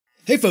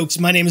Hey folks,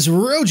 my name is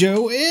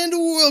Rojo, and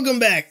welcome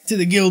back to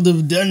the Guild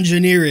of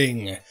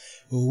Dungeoneering.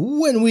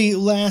 When we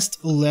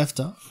last left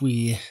off,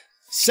 we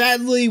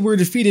sadly were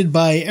defeated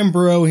by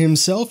Emperor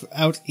himself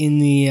out in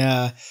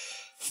the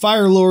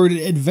Fire Lord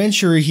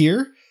adventure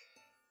here.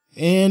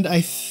 And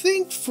I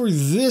think for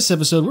this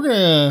episode, we're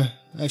gonna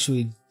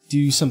actually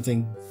do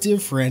something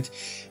different.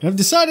 And I've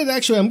decided,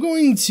 actually, I'm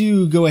going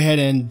to go ahead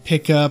and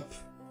pick up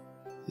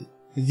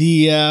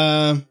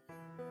the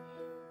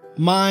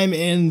Mime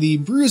and the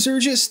Bruiser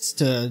just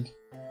to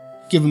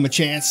give them a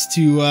chance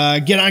to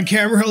get on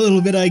camera a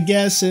little bit, I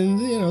guess. And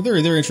you know,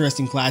 they're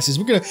interesting classes.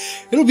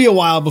 It'll be a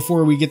while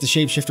before we get the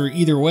Shapeshifter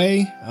either way,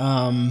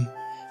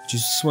 which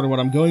is sort of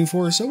what I'm going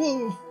for.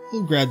 So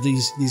we'll grab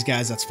these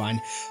guys. That's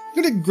fine.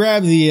 I'm gonna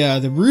grab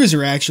the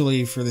Bruiser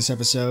actually for this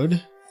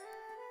episode,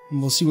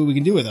 and we'll see what we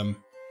can do with him.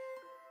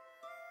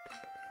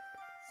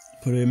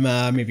 Put him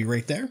maybe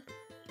right there.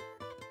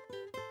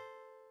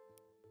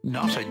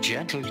 Not a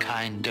gentle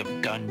kind of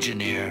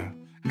dungeoneer,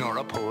 nor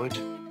a poet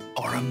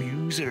or a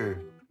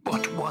muser,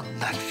 but one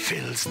that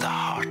fills the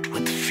heart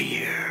with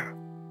fear.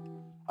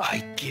 I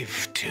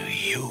give to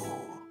you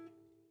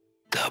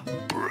the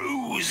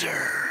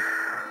Bruiser.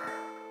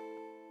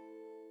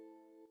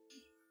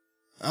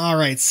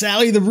 Alright,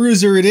 Sally the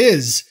Bruiser it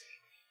is.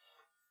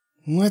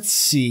 Let's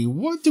see,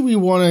 what do we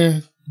want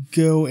to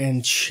go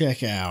and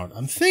check out?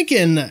 I'm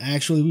thinking,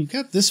 actually, we've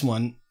got this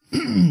one.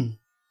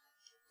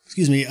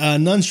 Excuse me,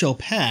 None Shall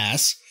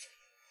Pass.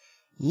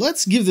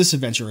 Let's give this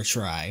adventure a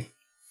try.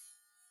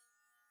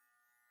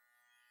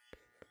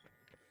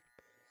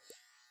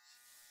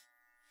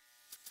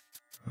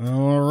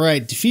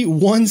 Alright, defeat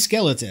one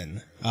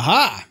skeleton.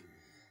 Aha!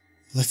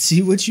 Let's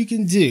see what you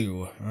can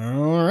do.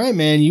 Alright,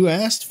 man, you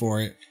asked for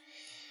it.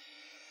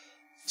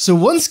 So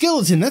one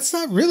skeleton, that's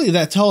not really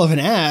that tall of an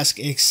ask,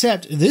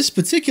 except this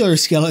particular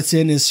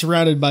skeleton is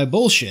surrounded by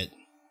bullshit.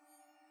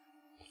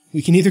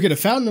 We can either get a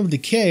Fountain of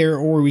Decay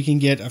or we can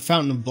get a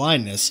Fountain of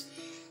Blindness.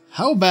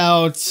 How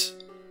about,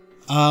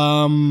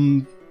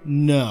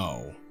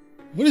 no.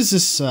 What is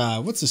this,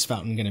 what's this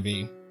fountain gonna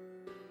be?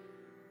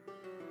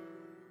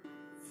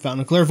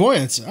 Fountain of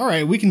Clairvoyance.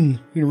 Alright, we can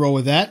roll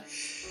with that.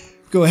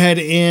 Go ahead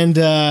and,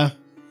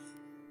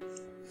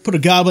 put a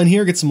goblin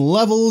here, get some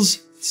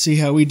levels, see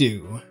how we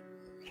do.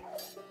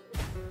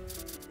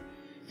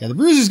 Yeah, the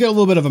Bruiser's got a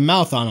little bit of a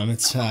mouth on him.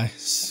 It's,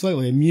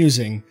 slightly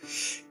amusing.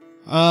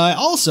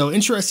 Also,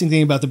 interesting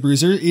thing about the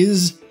Bruiser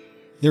is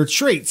their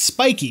trait,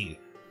 Spiky.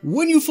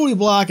 When you fully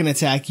block an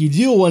attack, you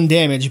deal 1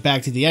 damage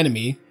back to the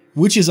enemy,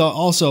 which is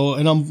also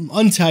an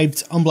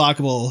untyped,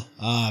 unblockable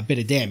bit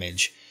of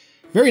damage.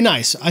 Very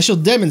nice. I shall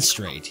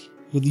demonstrate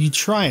with you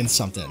trying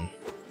something.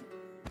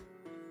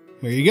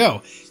 There you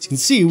go. As you can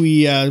see,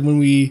 when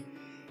we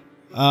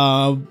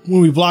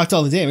blocked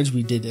all the damage,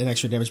 we did an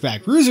extra damage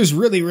back. Bruiser's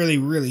really, really,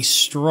 really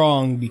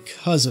strong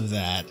because of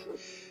that.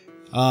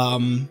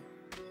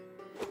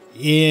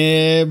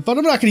 Yeah, but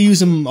I'm not going to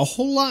use him a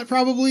whole lot,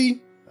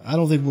 probably. I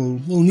don't think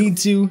we'll need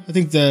to. I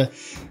think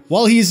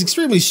while he's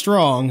extremely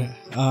strong,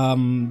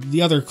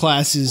 the other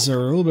classes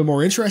are a little bit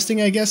more interesting,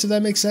 I guess, if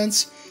that makes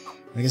sense.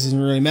 I guess it doesn't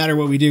really matter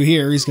what we do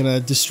here. He's going to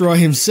destroy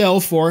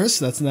himself for us.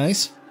 That's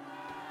nice.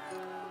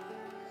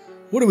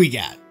 What do we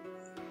got?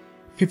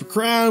 Paper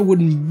crown,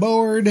 wooden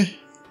board,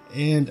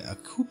 and a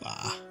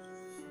Koopa.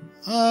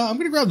 I'm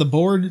going to grab the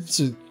board.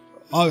 It's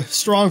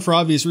strong for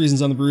obvious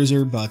reasons on the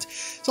Bruiser, but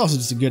it's also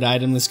just a good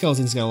item. The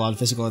skeleton's got a lot of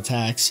physical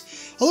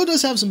attacks, although it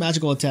does have some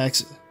magical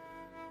attacks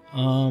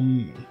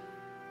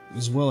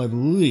as well, I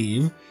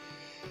believe.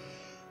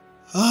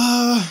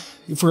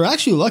 If we're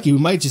actually lucky, we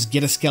might just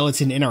get a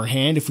skeleton in our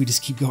hand if we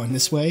just keep going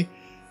this way.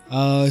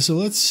 So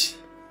let's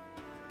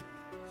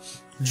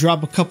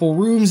drop a couple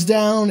rooms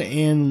down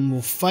and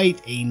we'll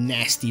fight a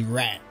nasty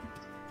rat.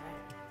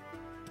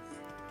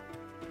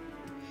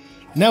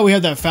 Now we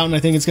have that fountain. I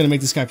think it's going to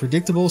make this guy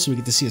predictable, so we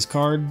get to see his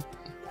card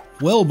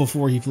well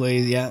before he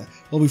plays. Yeah,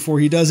 well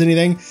before he does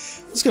anything. I'm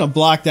just going to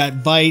block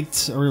that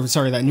bite, or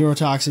sorry, that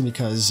neurotoxin,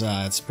 because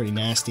it's pretty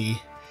nasty.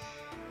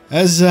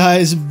 As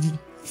is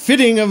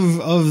fitting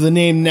of the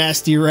name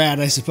Nasty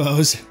Rat, I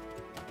suppose.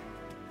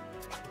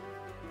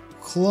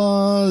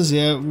 Claws.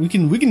 Yeah, we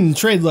can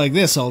trade like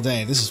this all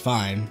day. This is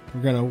fine.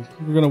 We're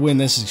gonna win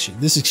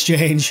this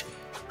exchange.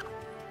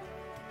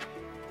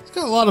 It's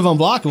got a lot of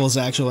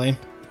unblockables actually.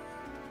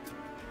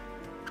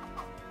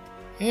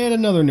 And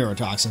another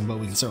neurotoxin, but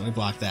we can certainly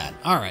block that.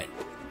 Alright.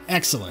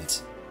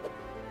 Excellent.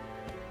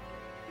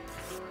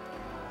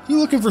 If you're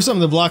looking for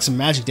something to block some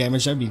magic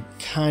damage, that'd be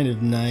kind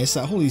of nice.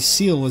 That Holy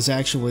Seal is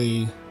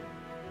actually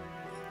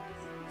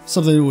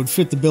something that would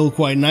fit the bill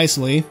quite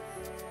nicely.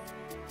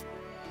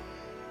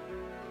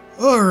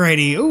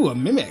 Alrighty. Ooh, a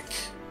Mimic.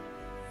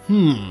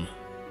 I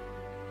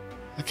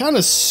kind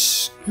of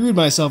screwed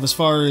myself as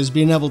far as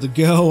being able to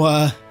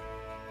go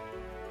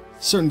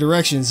certain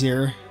directions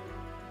here.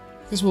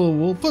 Guess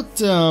we'll put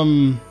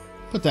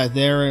that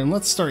there, and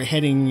let's start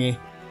heading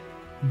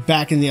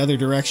back in the other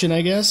direction,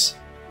 I guess.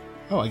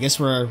 Oh, I guess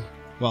we're,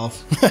 well,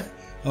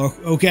 oh,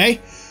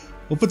 okay.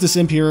 We'll put this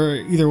imp here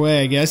either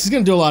way, I guess. He's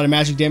going to do a lot of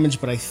magic damage,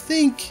 but I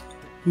think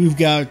we've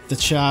got the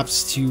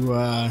chops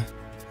to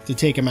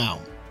take him out.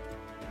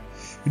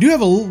 We do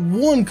have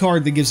one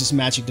card that gives us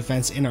magic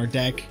defense in our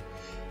deck,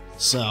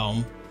 so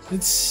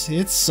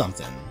it's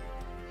something.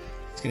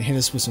 It's gonna hit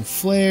us with some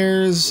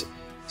flares,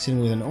 hitting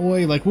with an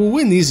oi. Like, we'll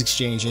win these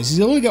exchanges. He's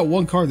only got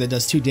one card that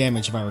does 2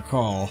 damage, if I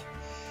recall,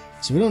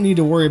 so we don't need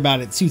to worry about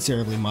it too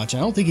terribly much. I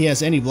don't think he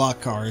has any block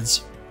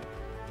cards.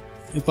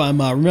 If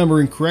I'm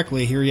remembering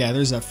correctly here, yeah,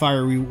 there's that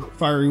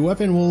fiery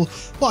weapon. We'll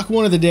block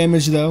one of the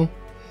damage though.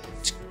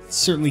 Which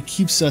certainly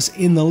keeps us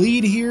in the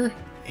lead here.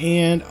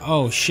 And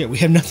oh shit, we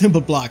have nothing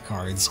but block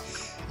cards.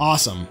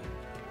 Awesome.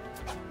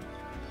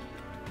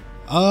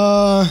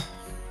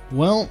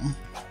 Well,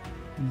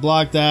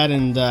 block that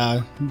and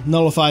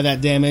nullify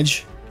that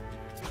damage.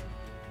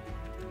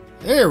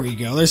 There we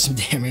go. There's some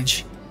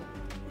damage.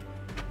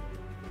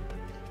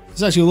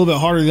 It's actually a little bit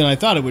harder than I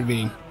thought it would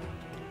be.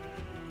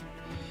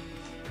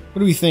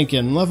 What are we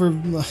thinking?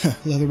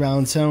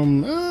 Leather-bound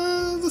tome.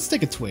 Let's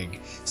take a twig.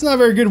 It's not a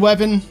very good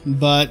weapon,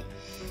 but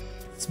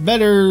it's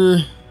better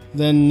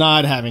than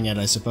not having it,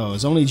 I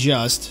suppose. Only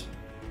just,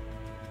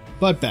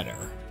 but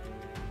better.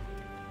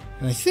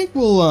 And I think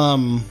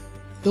we'll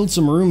build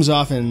some rooms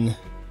off in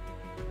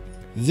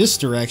this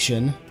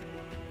direction.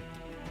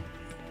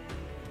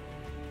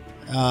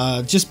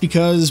 Just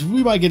because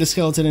we might get a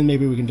skeleton and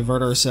maybe we can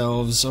divert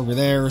ourselves over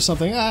there or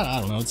something. I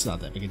don't know, it's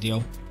not that big a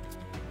deal.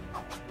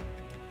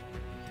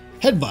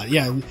 Headbutt,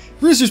 yeah.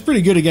 Bruiser's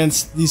pretty good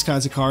against these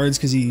kinds of cards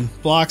because he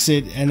blocks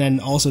it and then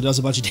also does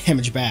a bunch of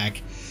damage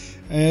back.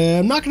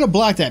 I'm not going to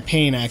block that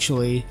pain,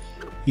 actually,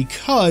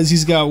 because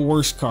he's got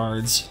worse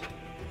cards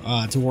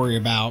to worry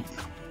about.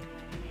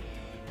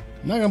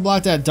 I'm not going to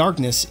block that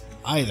darkness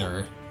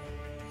either.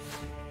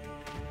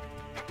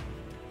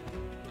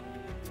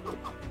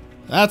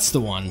 That's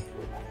the one.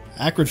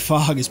 Acrid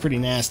Fog is pretty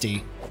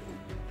nasty.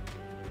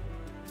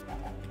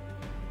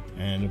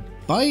 And a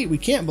bite, we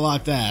can't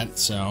block that,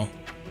 so I'm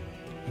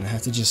going to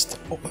have to just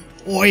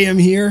oi him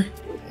here.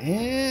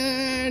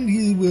 And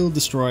he will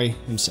destroy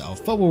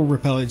himself, but we'll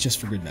repel it just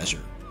for good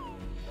measure.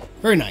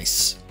 Very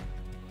nice.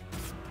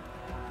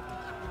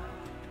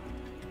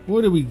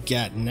 What do we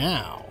got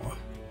now?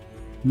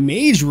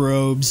 Mage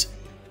robes.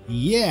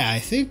 Yeah, I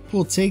think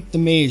we'll take the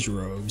mage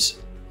robes.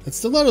 That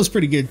stiletto's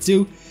pretty good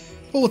too,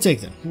 but we'll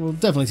take them. We'll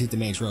definitely take the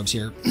mage robes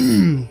here.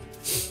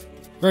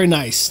 Very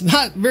nice.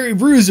 Not very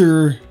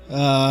bruiser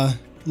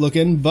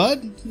looking,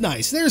 but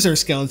nice. There's our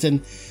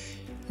skeleton.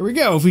 Here we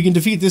go. If we can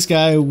defeat this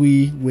guy,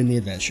 we win the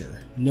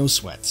adventure. No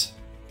sweat.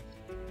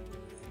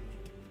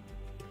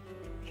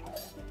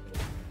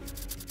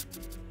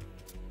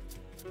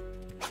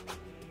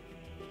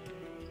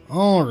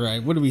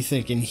 Alright, what are we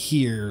thinking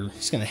here?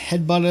 He's gonna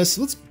headbutt us.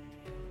 Let's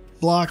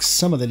block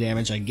some of the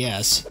damage, I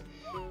guess.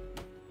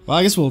 Well,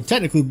 I guess we'll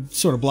technically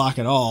sort of block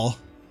it all.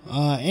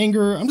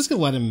 Anger, I'm just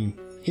gonna let him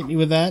hit me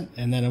with that,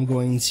 and then I'm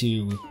going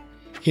to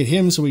hit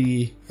him so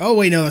we... Oh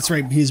wait, no, that's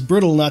right. He's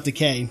brittle, not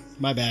decay.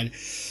 My bad.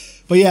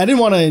 But yeah, I didn't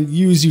want to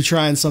use you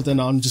trying something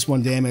on just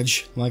 1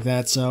 damage like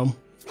that, so...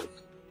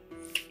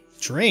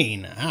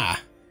 Drain,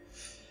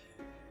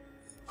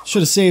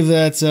 should have saved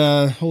that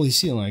holy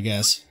seal, I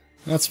guess.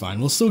 That's fine,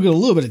 we'll still get a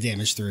little bit of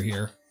damage through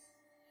here.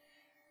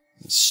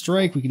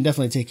 Strike, we can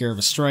definitely take care of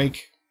a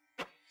strike.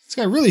 This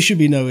guy really should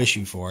be no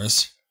issue for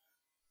us.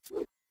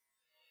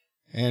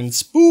 And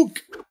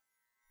Spook!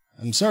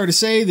 I'm sorry to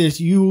say that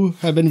you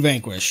have been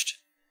vanquished.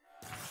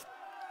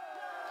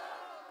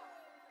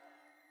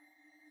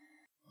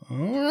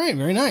 Alright,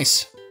 very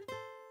nice.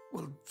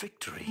 Well,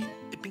 victory,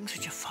 it being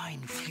such a fine,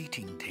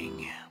 fleeting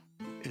thing,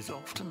 is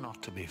often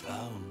not to be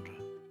found.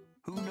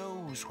 Who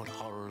knows what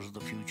horrors the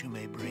future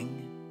may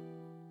bring?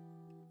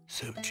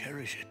 So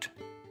cherish it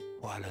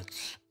while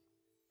it's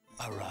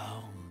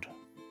around.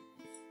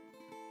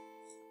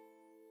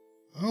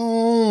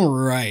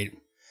 Alright.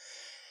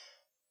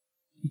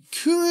 We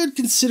could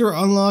consider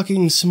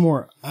unlocking some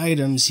more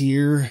items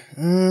here.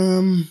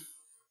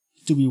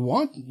 Do we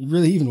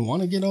really even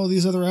want to get all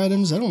these other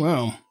items? I don't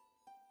know.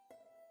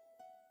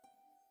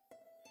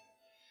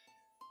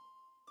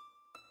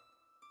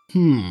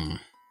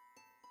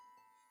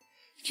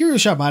 Curio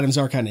shop items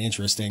are kind of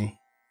interesting.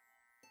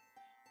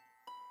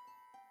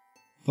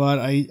 But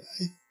I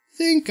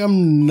think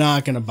I'm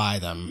not going to buy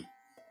them.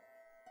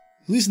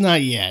 At least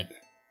not yet.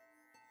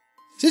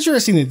 It's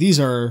interesting that these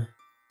are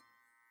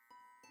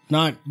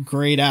not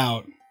grayed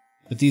out,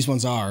 but these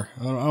ones are.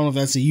 I don't know if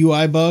that's a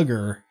UI bug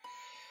or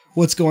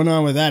what's going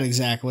on with that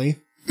exactly.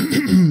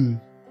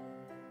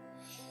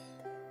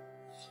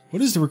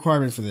 What is the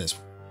requirement for this?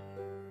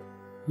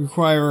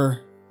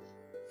 Require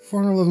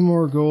 411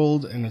 more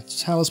gold and a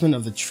talisman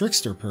of the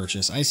trickster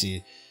purchase. I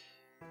see.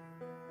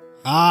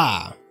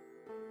 Ah.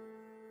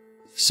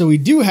 So we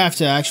do have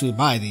to actually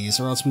buy these,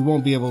 or else we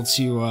won't be able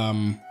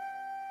to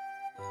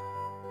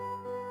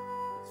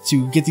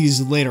get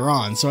these later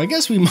on. So I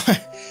guess we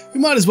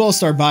might as well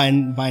start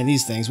buying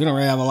these things. We don't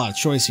really have a lot of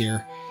choice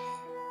here.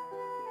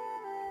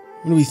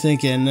 What are we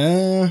thinking?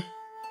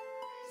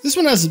 This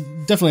one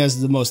definitely has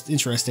the most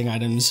interesting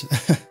items.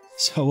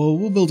 So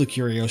we'll build a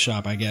curio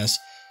shop, I guess.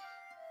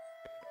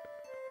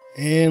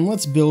 And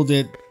let's build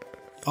it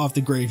off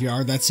the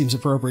graveyard. That seems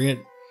appropriate.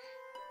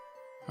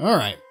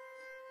 Alright.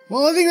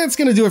 Well, I think that's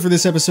going to do it for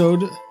this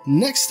episode.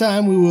 Next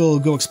time we will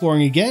go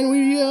exploring again.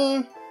 We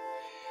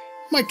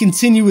might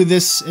continue with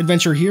this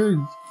adventure here.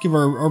 Give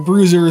our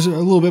bruisers a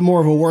little bit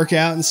more of a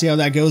workout and see how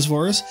that goes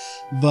for us.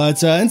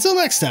 But until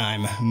next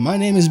time, my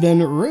name has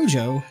been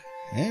Rojo,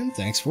 and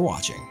thanks for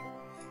watching.